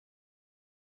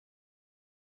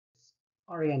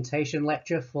Orientation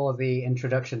lecture for the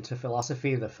Introduction to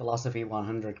Philosophy, the Philosophy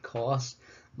 100 course.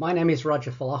 My name is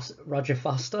Roger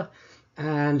Foster,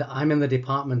 and I'm in the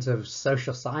Department of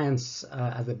Social Science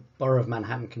at the Borough of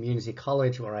Manhattan Community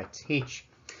College, where I teach.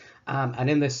 And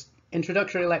in this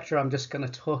introductory lecture, I'm just going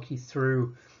to talk you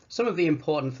through some of the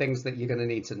important things that you're going to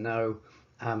need to know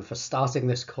for starting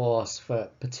this course, for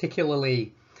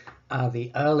particularly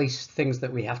the early things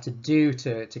that we have to do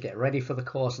to get ready for the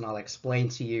course, and I'll explain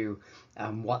to you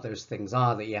what those things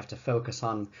are that you have to focus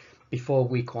on before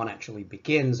week one actually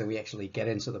begins and we actually get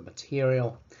into the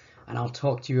material. And I'll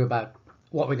talk to you about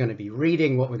what we're going to be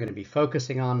reading, what we're going to be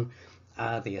focusing on,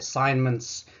 the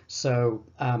assignments,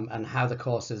 and how the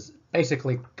course is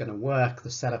basically going to work, the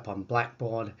setup on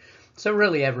Blackboard. So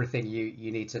really everything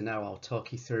you need to know, I'll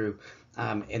talk you through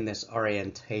in this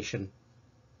orientation.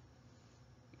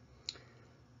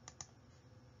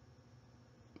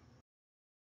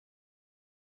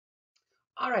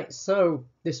 All right, so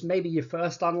this may be your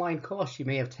first online course. You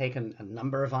may have taken a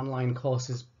number of online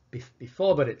courses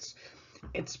before, but it's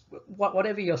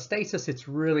whatever your status, it's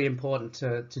really important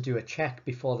to do a check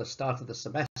before the start of the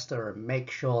semester and make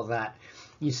sure that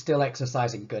you're still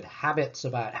exercising good habits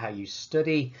about how you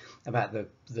study, about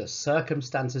the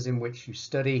circumstances in which you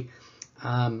study,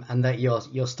 and that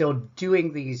you're still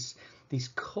doing these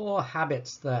core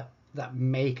habits that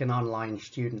make an online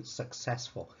student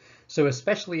successful. So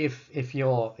especially if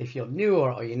you're new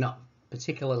or you're not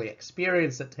particularly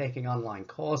experienced at taking online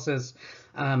courses,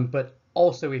 but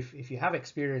also if you have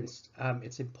experience,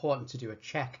 it's important to do a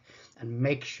check and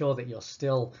make sure that you're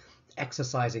still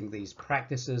exercising these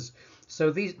practices. So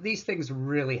these things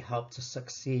really help to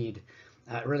succeed,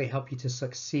 really help you to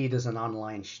succeed as an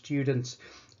online student.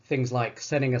 Things like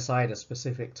setting aside a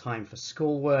specific time for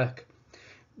schoolwork,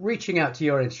 reaching out to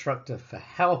your instructor for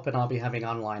help, and I'll be having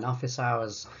online office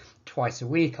hours twice a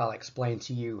week. I'll explain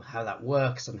to you how that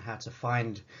works and how to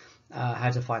find the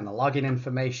login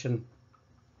information.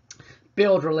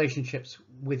 Build relationships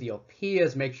with your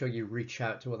peers. Make sure you reach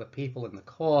out to other people in the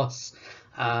course.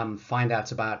 Find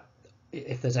out about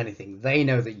if there's anything they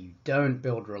know that you don't.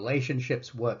 Build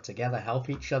relationships, work together, help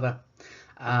each other.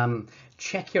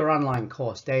 Check your online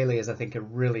course daily is, I think, a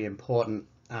really important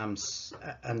and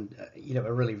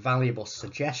a really valuable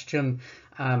suggestion.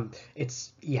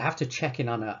 You have to check in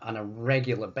on a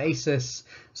regular basis.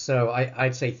 So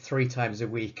I'd say 3 times a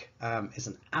week is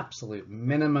an absolute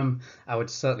minimum. I would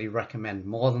certainly recommend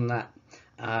more than that.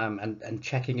 And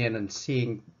checking in and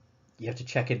seeing, you have to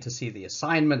check in to see the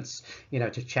assignments,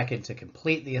 to check in to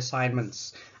complete the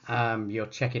assignments. You'll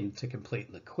check in to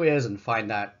complete the quiz and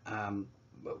find out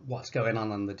what's going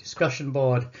on the discussion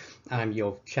board.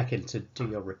 You'll check in to do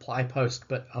your reply post,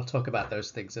 but I'll talk about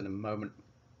those things in a moment.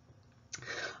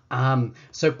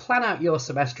 So plan out your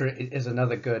semester is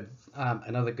another good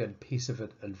piece of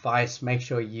advice. Make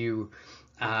sure you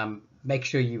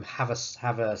have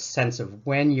a sense of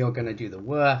when you're going to do the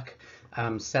work.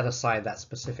 Set aside that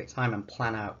specific time and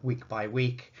plan out week by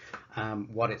week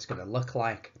what it's going to look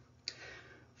like.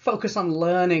 Focus on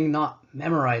learning, not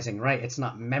memorizing, right? It's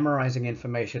not memorizing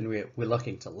information we're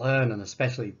looking to learn, and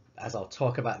especially as I'll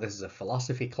talk about, this is a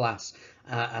philosophy class,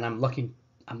 and I'm looking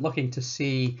to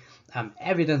see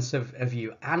evidence of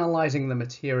you analyzing the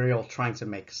material, trying to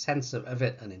make sense of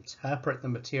it and interpret the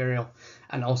material,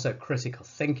 and also critical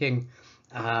thinking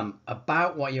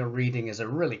about what you're reading is a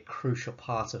really crucial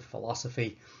part of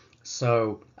philosophy.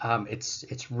 So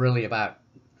it's really about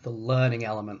the learning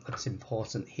element that's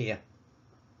important here.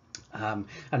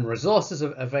 And resources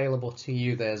are available to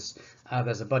you. There's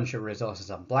a bunch of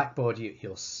resources on Blackboard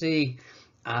you'll see,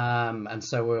 and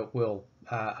so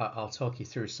I'll talk you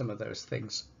through some of those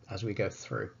things as we go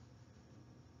through.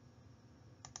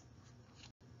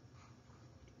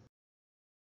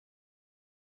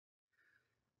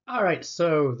 All right,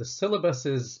 so the syllabus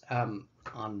is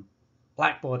on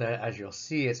Blackboard, as you'll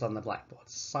see. It's on the Blackboard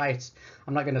site.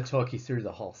 I'm not going to talk you through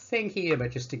the whole thing here,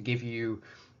 but just to give you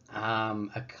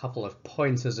a couple of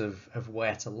pointers of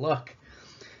where to look.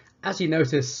 As you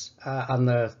notice on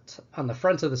the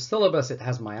front of the syllabus, it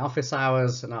has my office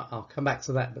hours, and I'll come back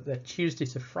to that, but they're Tuesday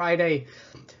to Friday,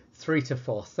 3 to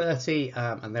 4:30,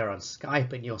 and they're on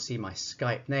Skype, and you'll see my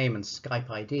Skype name and Skype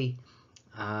ID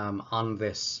on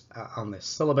this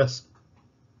syllabus.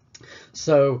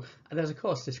 So there's a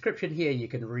course description here you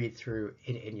can read through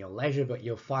in your leisure, but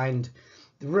you'll find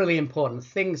the really important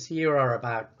things here are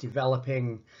about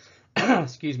developing,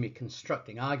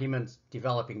 constructing arguments,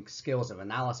 developing skills of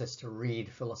analysis to read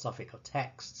philosophical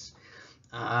texts,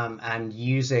 and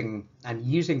using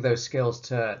those skills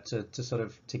to sort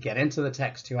of to get into the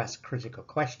text, to ask critical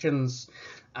questions,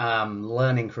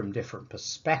 learning from different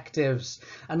perspectives,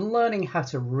 and learning how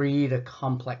to read a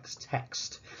complex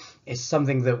text is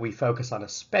something that we focus on,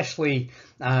 especially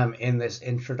in this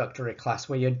introductory class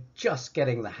where you're just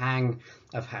getting the hang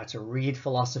of how to read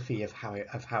philosophy, of how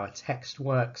a text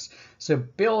works. So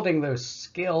building those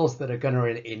skills that are going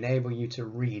to enable you to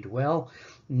read well,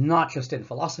 not just in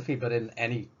philosophy, but in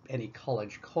any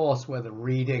college course where the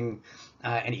reading,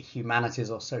 any humanities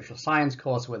or social science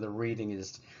course where the reading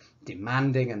is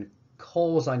demanding and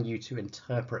calls on you to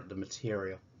interpret the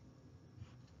material.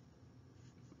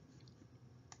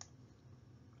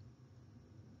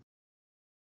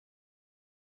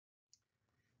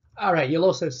 All right, you'll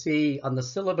also see on the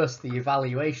syllabus the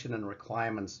evaluation and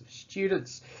requirements of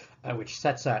students, which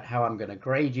sets out how I'm going to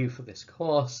grade you for this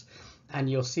course. And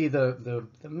you'll see the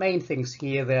main things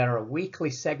here. There are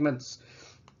weekly segments,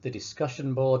 the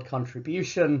discussion board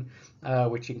contribution,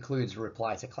 which includes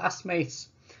reply to classmates,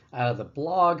 the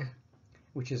blog,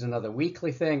 which is another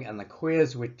weekly thing, and the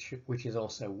quiz, which is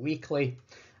also weekly.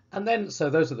 And then, so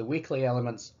those are the weekly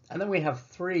elements. And then we have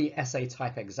 3 essay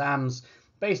type exams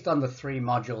based on the 3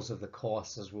 modules of the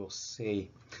course, as we'll see.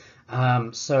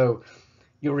 So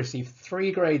you'll receive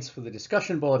 3 grades for the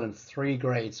discussion board and 3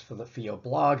 grades for your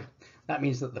blog. That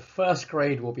means that the first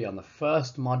grade will be on the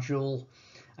first module,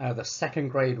 the second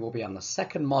grade will be on the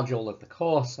second module of the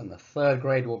course, and the third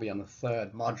grade will be on the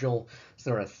third module. So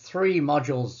there are 3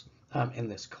 modules in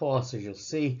this course, as you'll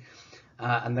see,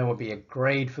 and there will be a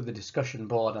grade for the discussion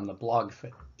board and the blog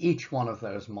for each one of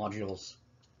those modules.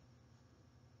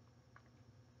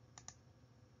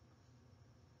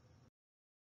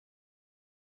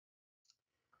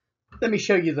 Let me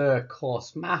show you the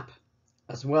course map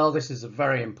as well. This is a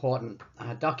very important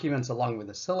document along with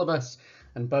the syllabus,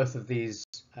 and both of these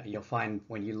you'll find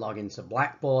when you log into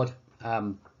Blackboard,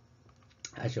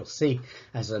 as you'll see,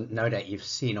 as no doubt you've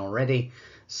seen already.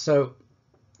 So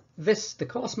the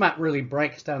course map really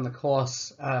breaks down the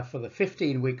course for the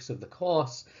 15 weeks of the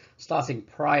course, starting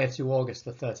prior to August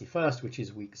the 31st, which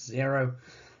is week 0.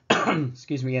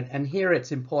 Excuse me, and here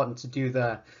it's important to do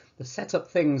the setup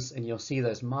things, and you'll see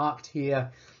those marked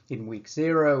here. In week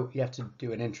 0, you have to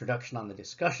do an introduction on the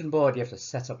discussion board, you have to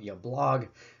set up your blog,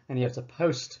 and you have to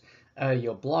post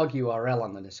your blog URL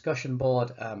on the discussion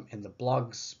board in the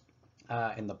blogs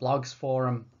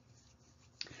forum.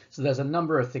 So there's a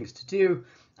number of things to do.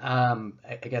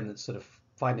 Again, that's sort of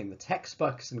finding the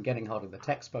textbooks and getting hold of the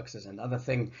textbooks is another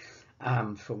thing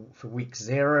for week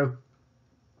 0.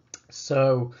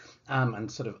 So, and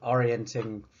sort of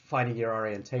finding your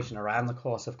orientation around the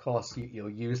course. Of course, you'll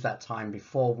use that time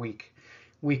before week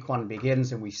 1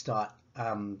 begins, and we start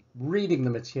reading the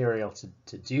material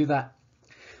to do that.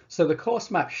 So the course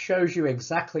map shows you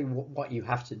exactly what you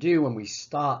have to do when we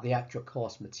start the actual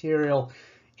course material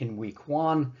in week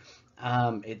 1.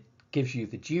 It gives you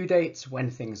the due dates, when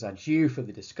things are due for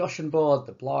the discussion board,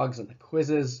 the blogs, and the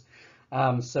quizzes.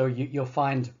 So you'll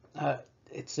find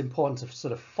it's important to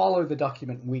sort of follow the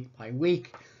document week by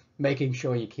week, making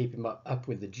sure you're keeping up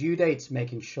with the due dates,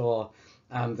 making sure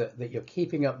that you're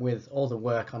keeping up with all the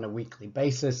work on a weekly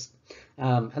basis.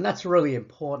 And that's really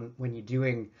important when you're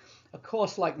doing a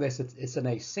course like this. It's an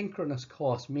asynchronous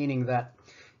course, meaning that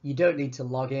you don't need to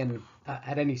log in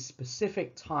at any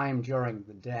specific time during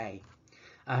the day.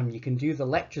 You can do the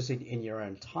lectures in your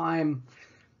own time,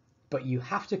 but you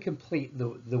have to complete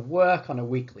the work on a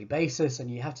weekly basis,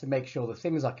 and you have to make sure the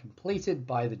things are completed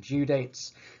by the due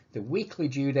dates, the weekly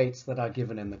due dates that are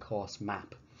given in the course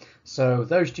map. So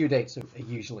those due dates are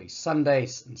usually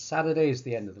Sundays and Saturdays,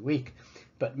 the end of the week,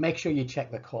 but make sure you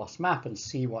check the course map and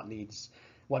see what needs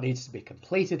to be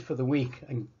completed for the week,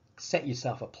 and set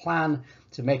yourself a plan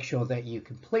to make sure that you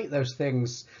complete those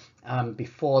things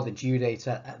before the due date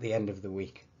at the end of the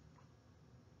week.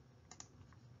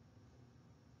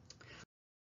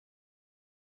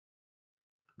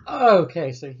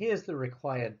 Okay, so here's the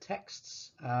required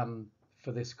texts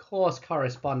for this course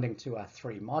corresponding to our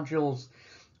 3 modules.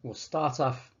 We'll start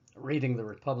off reading the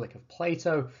Republic of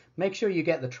Plato. Make sure you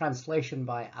get the translation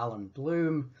by Alan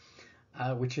Bloom,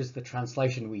 which is the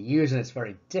translation we use, and it's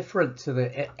very different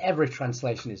to every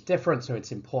translation is different, so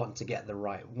it's important to get the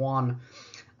right one.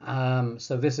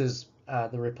 So this is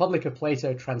the Republic of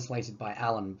Plato translated by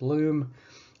Alan Bloom,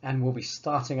 and we'll be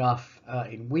starting off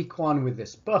in week 1 with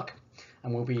this book,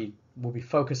 and we'll be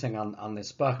focusing on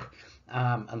this book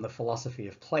and the philosophy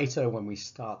of Plato when we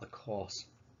start the course.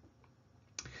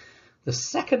 The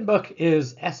second book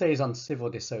is Essays on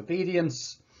Civil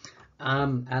Disobedience,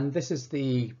 and this is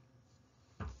the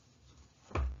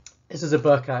This is a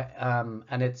book,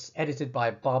 and it's edited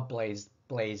by Bob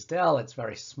Blaisdell. It's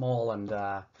very small and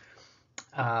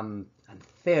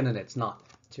thin, and it's not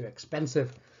too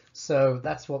expensive. So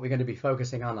that's what we're going to be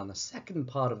focusing on the second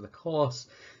part of the course.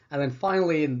 And then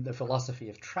finally, in the philosophy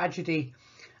of tragedy,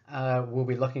 we'll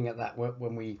be looking at that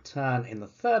when we turn in the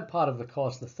third part of the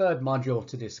course, the third module,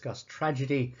 to discuss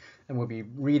tragedy, and we'll be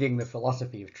reading The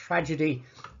Philosophy of Tragedy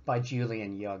by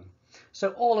Julian Young. So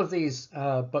all of these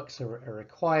books are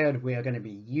required. We are going to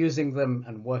be using them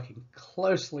and working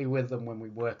closely with them when we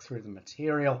work through the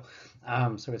material.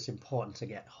 So it's important to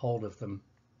get hold of them.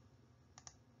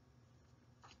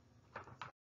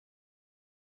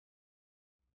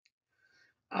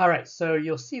 All right, so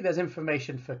you'll see there's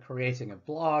information for creating a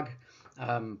blog,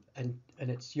 and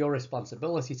it's your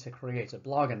responsibility to create a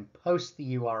blog and post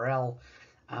the URL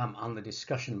on the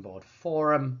discussion board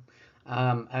forum.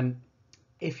 And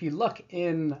if you look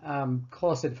in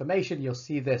course information, you'll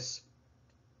see this.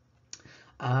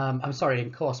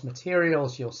 In course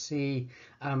materials, you'll see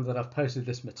that I've posted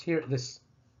this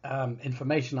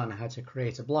information on how to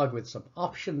create a blog with some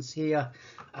options here.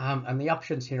 And the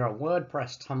options here are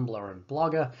WordPress, Tumblr, and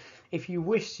Blogger. If you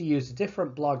wish to use a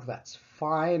different blog, that's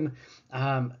fine.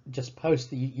 Just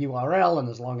post the URL, and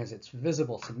as long as it's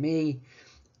visible to me,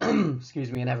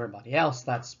 excuse me, and everybody else,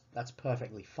 that's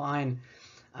perfectly fine.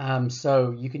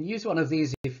 So you can use one of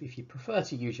these if you prefer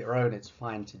to use your own. It's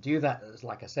fine to do that.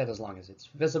 Like I said, as long as it's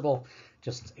visible.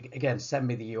 Just again, send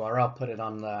me the URL, put it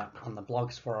on the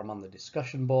blogs forum on the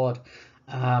discussion board,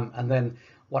 and then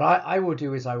what I will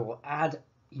do is I will add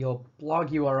your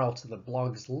blog URL to the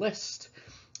blogs list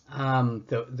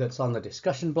that's on the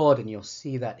discussion board, and you'll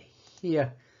see that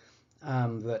here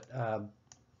that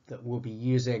we'll be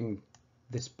using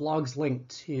this blogs link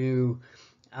to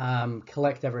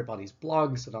collect everybody's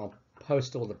blogs, and I'll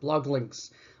post all the blog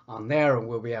links on there, and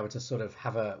we'll be able to sort of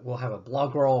have a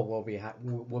blog roll.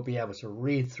 We'll be able to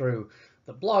read through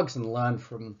the blogs and learn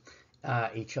from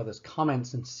each other's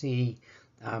comments and see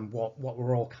what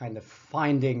we're all kind of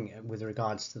finding with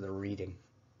regards to the reading.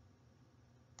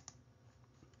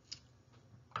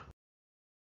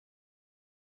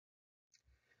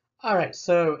 All right,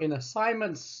 so in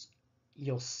assignments,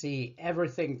 you'll see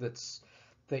everything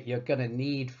that you're going to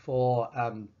need for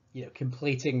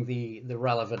completing the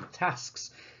relevant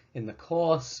tasks in the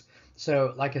course.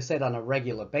 So like I said, on a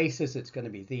regular basis, it's going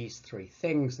to be these three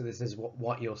things. So this is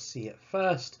what you'll see at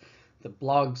first: the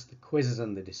blogs, the quizzes,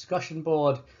 and the discussion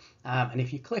board. And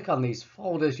if you click on these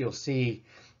folders, you'll see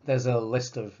there's a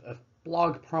list of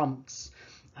blog prompts.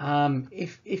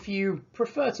 If you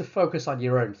prefer to focus on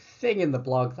your own thing in the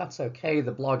blog, that's okay.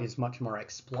 The blog is much more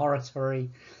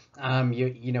exploratory.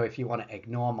 If you want to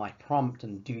ignore my prompt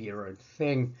and do your own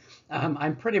thing,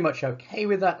 I'm pretty much okay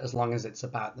with that, as long as it's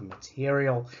about the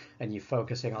material and you're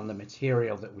focusing on the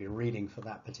material that we're reading for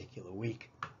that particular week.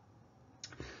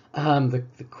 The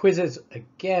quizzes,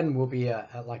 again, will be,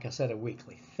 like I said, a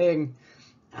weekly thing,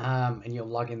 and you'll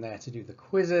log in there to do the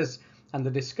quizzes. And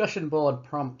the discussion board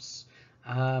prompts,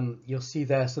 you'll see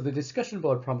there. So the discussion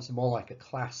board prompts are more like a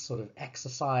class sort of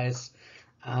exercise,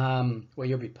 where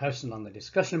you'll be posting on the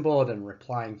discussion board and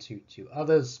replying to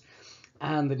others.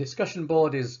 And the discussion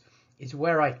board is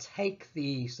where I take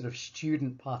the sort of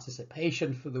student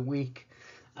participation for the week.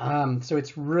 So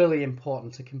it's really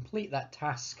important to complete that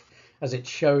task, as it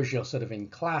shows you're sort of in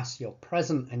class, you're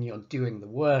present, and you're doing the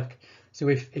work. So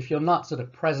if you're not sort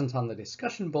of present on the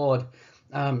discussion board,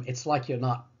 it's like you're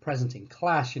not present in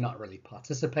class, you're not really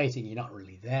participating, you're not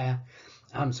really there.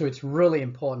 So it's really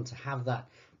important to have that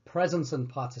presence and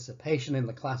participation in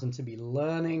the class, and to be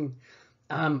learning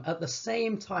at the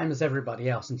same time as everybody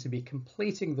else, and to be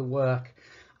completing the work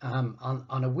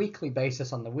on a weekly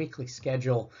basis, on the weekly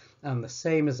schedule, the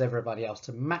same as everybody else,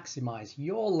 to maximize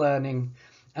your learning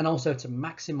and also to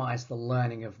maximize the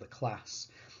learning of the class.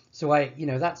 So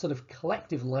that sort of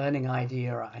collective learning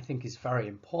idea, I think, is very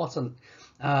important,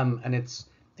 and it's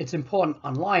important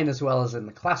online as well as in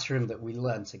the classroom, that we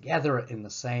learn together at the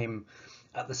same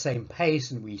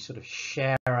pace, and we sort of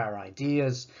share our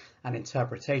ideas and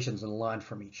interpretations and learn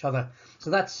from each other.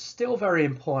 So that's still very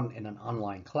important in an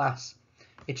online class.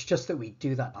 It's just that we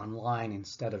do that online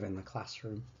instead of in the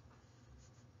classroom.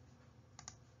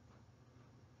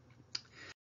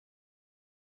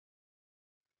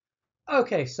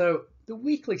 Okay, so the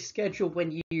weekly schedule,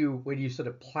 when you sort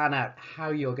of plan out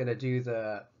how you're going to do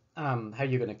how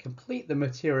you're going to complete the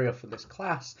material for this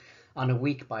class on a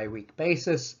week-by-week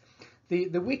basis,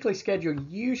 the weekly schedule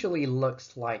usually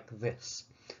looks like this.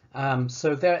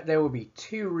 So there will be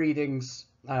 2 readings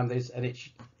and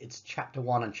it's chapter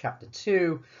 1 and chapter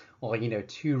 2, or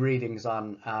 2 readings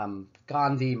on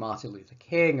Gandhi, Martin Luther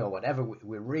King, or whatever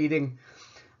we're reading.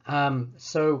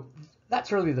 So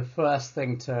that's really the first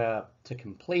thing to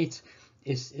complete,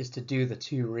 is to do the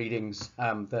 2 readings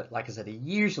that, like I said, are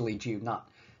usually due, not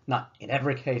in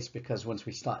every case, because once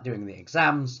we start doing the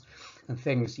exams and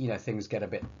things get a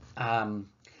bit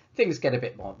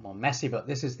more messy, but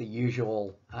this is the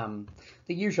usual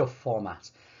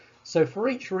format. So for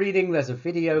each reading, there's a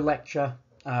video lecture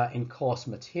in course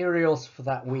materials for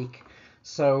that week.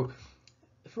 So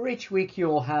for each week,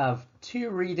 you'll have 2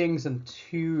 readings and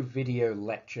 2 video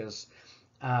lectures,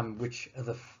 which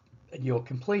are you'll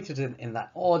complete it in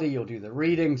that order. You'll do the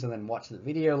readings and then watch the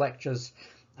video lectures,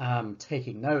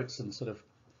 taking notes and sort of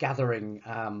gathering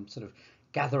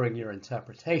your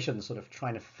interpretation, sort of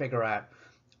trying to figure out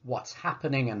what's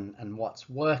happening and what's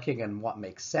working and what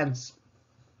makes sense.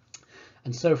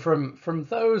 And so from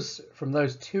those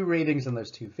 2 readings and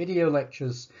those 2 video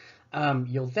lectures,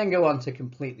 you'll then go on to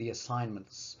complete the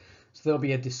assignments. So there'll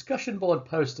be a discussion board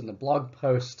post and a blog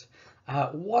post.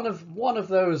 One of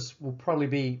those they'll probably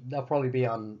be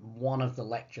on one of the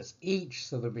lectures each.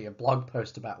 So there'll be a blog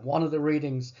post about one of the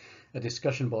readings, a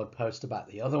discussion board post about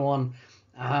the other one,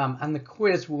 and the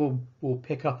quiz will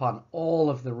pick up on all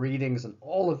of the readings and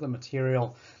all of the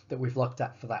material that we've looked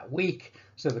at for that week.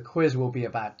 So the quiz will be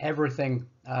about everything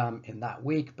in that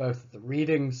week, both the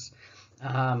readings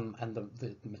and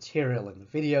the material and the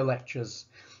video lectures,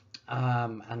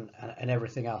 and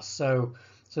everything else. So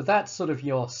that's sort of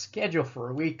your schedule for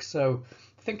a week. So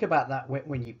think about that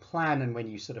when you plan, and when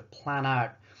you sort of plan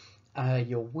out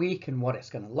your week and what it's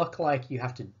going to look like. You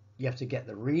have to get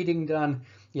the reading done.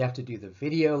 You have to do the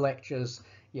video lectures.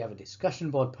 You have a discussion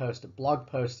board post, a blog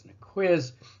post, and a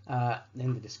quiz.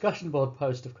 In the discussion board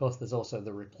post, of course, there's also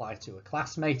the reply to a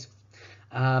classmate.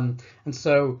 And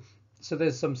so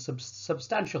there's some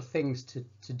substantial things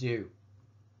to do.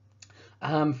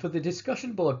 For the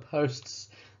discussion board posts,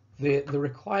 the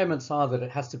requirements are that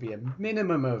it has to be a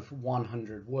minimum of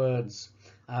 100 words,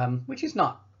 which is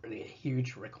not really a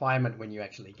huge requirement when you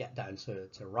actually get down to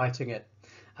writing it.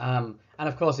 And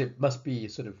of course, it must be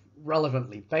sort of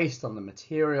relevantly based on the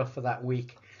material for that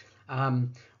week.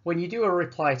 When you do a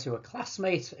reply to a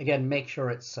classmate, again, make sure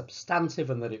it's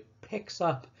substantive and that it picks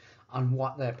up on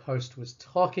what their post was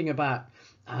talking about.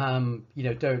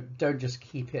 Don't just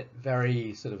keep it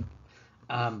very sort of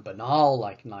banal,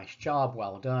 like nice job,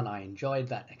 well done, I enjoyed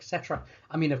that, etc.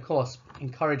 I mean, of course,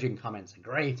 encouraging comments are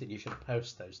great, and you should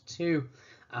post those too.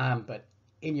 But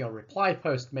in your reply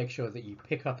post, make sure that you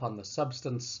pick up on the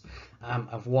substance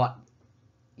of what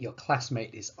your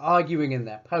classmate is arguing in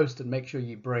their post, and make sure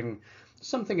you bring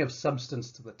something of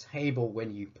substance to the table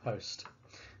when you post.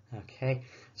 Okay,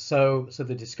 so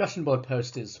the discussion board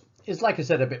post is like I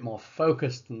said, a bit more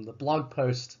focused than the blog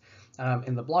post.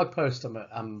 In the blog post,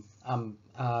 I'm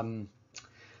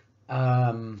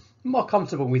more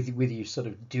comfortable with you sort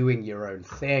of doing your own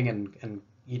thing and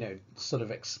sort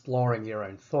of exploring your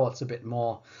own thoughts a bit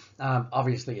more.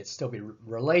 Obviously, it's still be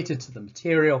related to the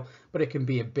material, but it can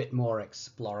be a bit more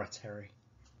exploratory.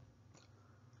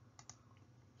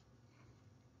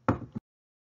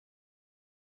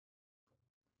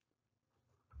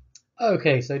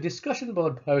 Okay, so discussion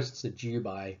board posts are due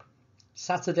by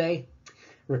Saturday.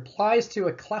 Replies to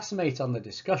a classmate on the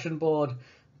discussion board,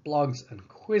 blogs and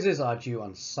quizzes are due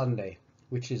on Sunday,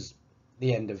 which is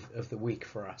the end of the week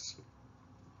for us.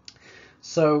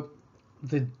 So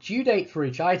the due date for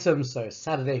each item, so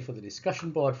Saturday for the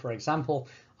discussion board, for example,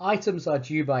 items are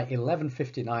due by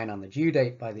 11:59 on the due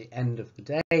date by the end of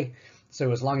the day.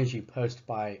 So as long as you post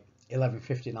by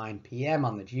 11:59 p.m.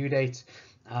 on the due date,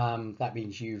 that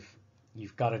means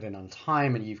you've got it in on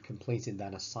time and you've completed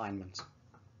that assignment.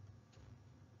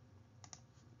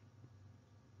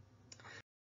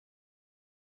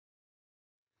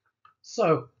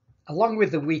 So along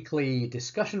with the weekly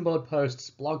discussion board posts,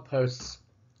 blog posts,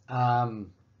 and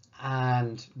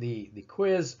the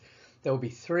quiz, there will be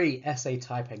 3 essay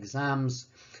type exams,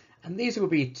 and these will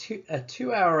be a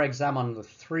 2-hour exam on the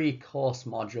 3 course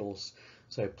modules.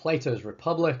 So Plato's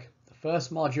Republic, the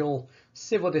first module,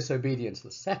 Civil Disobedience,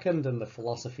 the second, and the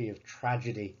Philosophy of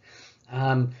Tragedy.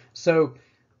 So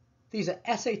these are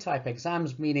essay type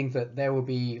exams, meaning that there will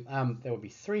be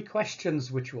 3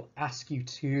 questions which will ask you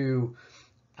to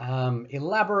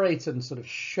elaborate and sort of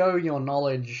show your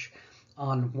knowledge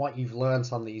on what you've learned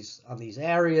on these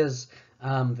areas.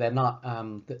 They're not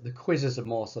the quizzes are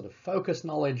more sort of focused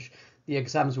knowledge. The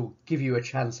exams will give you a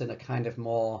chance in a kind of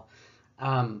more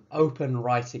open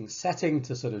writing setting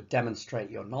to sort of demonstrate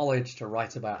your knowledge, to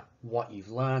write about what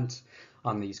you've learned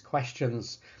on these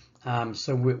questions.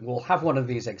 So we'll have one of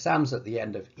these exams at the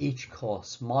end of each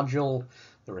course module: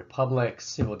 the Republic,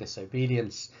 Civil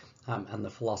Disobedience, and the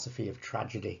Philosophy of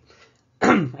Tragedy.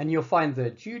 And you'll find the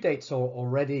due dates are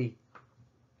already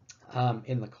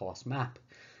in the course map.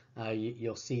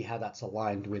 You'll see how that's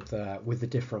aligned with the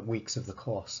different weeks of the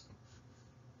course.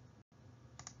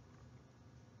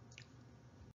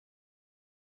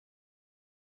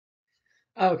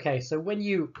 Okay, so when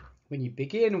you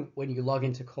begin, when you log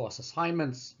into course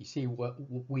assignments, you see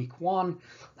week 1,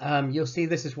 you'll see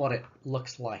this is what it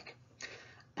looks like.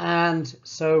 And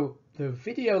so the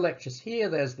video lectures here,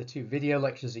 there's the 2 video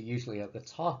lectures are usually at the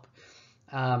top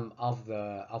of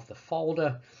the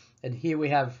folder. And here we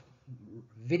have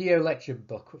video lecture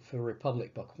book for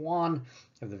Republic Book 1,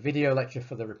 and the video lecture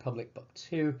for the Republic Book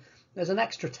 2. There's an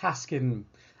extra task in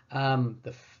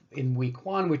week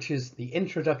 1, which is the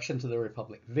introduction to the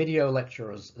Republic video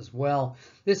lecture as well.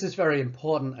 This is very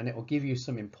important, and it will give you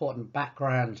some important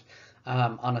background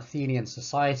on Athenian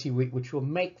society, which will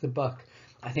make the book,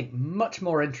 I think, much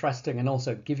more interesting, and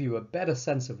also give you a better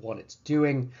sense of what it's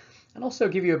doing, and also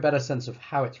give you a better sense of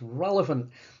how it's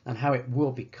relevant and how it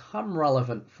will become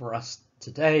relevant for us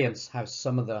today, and how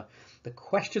some of the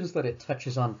questions that it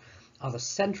touches on are the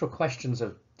central questions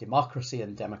of democracy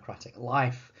and democratic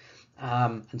life.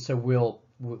 And so we'll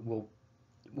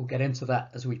get into that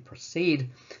as we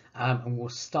proceed, and we'll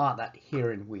start that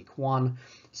here in week 1.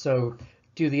 So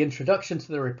do the introduction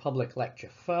to the Republic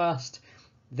lecture first,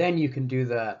 then you can do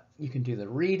the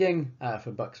reading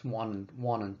for books 1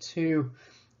 and 2.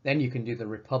 Then you can do the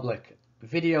Republic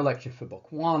video lecture for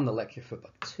book 1, the lecture for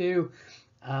book 2,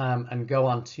 and go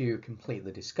on to complete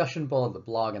the discussion board, the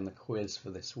blog, and the quiz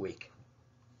for this week.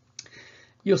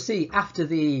 You'll see after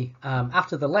the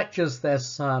lectures, there's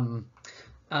some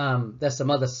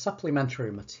other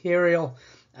supplementary material.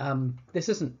 This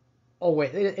isn't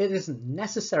always, it isn't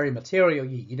necessary material.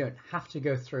 You don't have to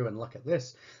go through and look at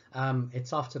this.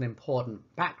 It's often important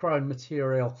background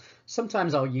material.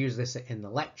 Sometimes I'll use this in the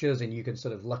lectures, and you can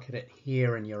sort of look at it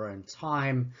here in your own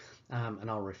time,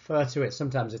 and I'll refer to it.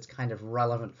 Sometimes it's kind of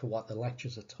relevant for what the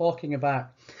lectures are talking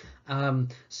about.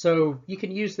 So you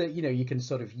can use you can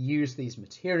sort of use these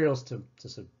materials to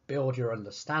sort of build your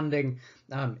understanding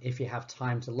if you have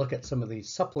time to look at some of these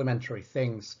supplementary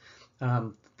things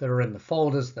that are in the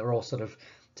folders. They're all sort of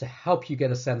to help you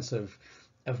get a sense of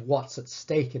what's at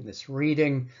stake in this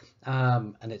reading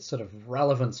and its sort of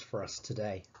relevance for us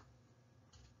today.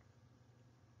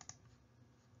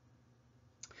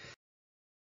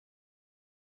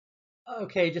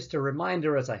 Okay, just a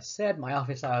reminder, as I said, my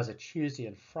office hours are Tuesday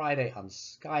and Friday on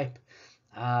Skype.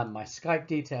 My Skype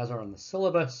details are on the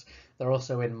syllabus. They're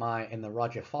also in the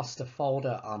Roger Foster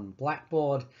folder on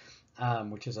Blackboard,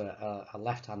 which is a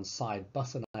left-hand side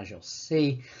button, as you'll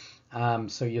see.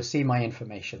 So you'll see my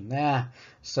information there.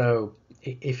 So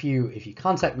if you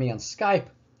contact me on Skype,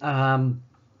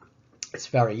 it's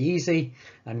very easy,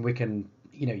 and we can,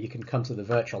 you can come to the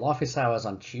virtual office hours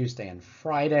on Tuesday and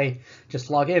Friday.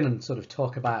 Just log in and sort of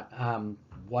talk about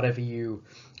whatever you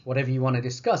want to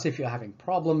discuss. If you're having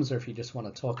problems, or if you just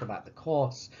want to talk about the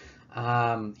course,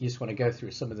 you just want to go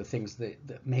through some of the things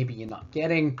that maybe you're not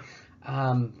getting.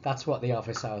 That's what the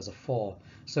office hours are for.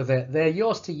 So they're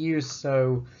yours to use.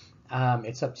 So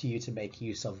it's up to you to make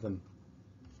use of them.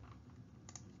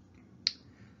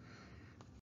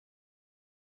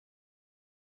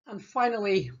 And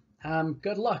finally,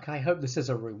 good luck. I hope this is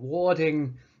a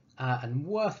rewarding and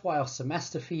worthwhile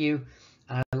semester for you.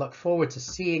 I look forward to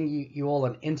seeing you all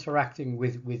and interacting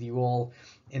with you all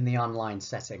in the online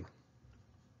setting.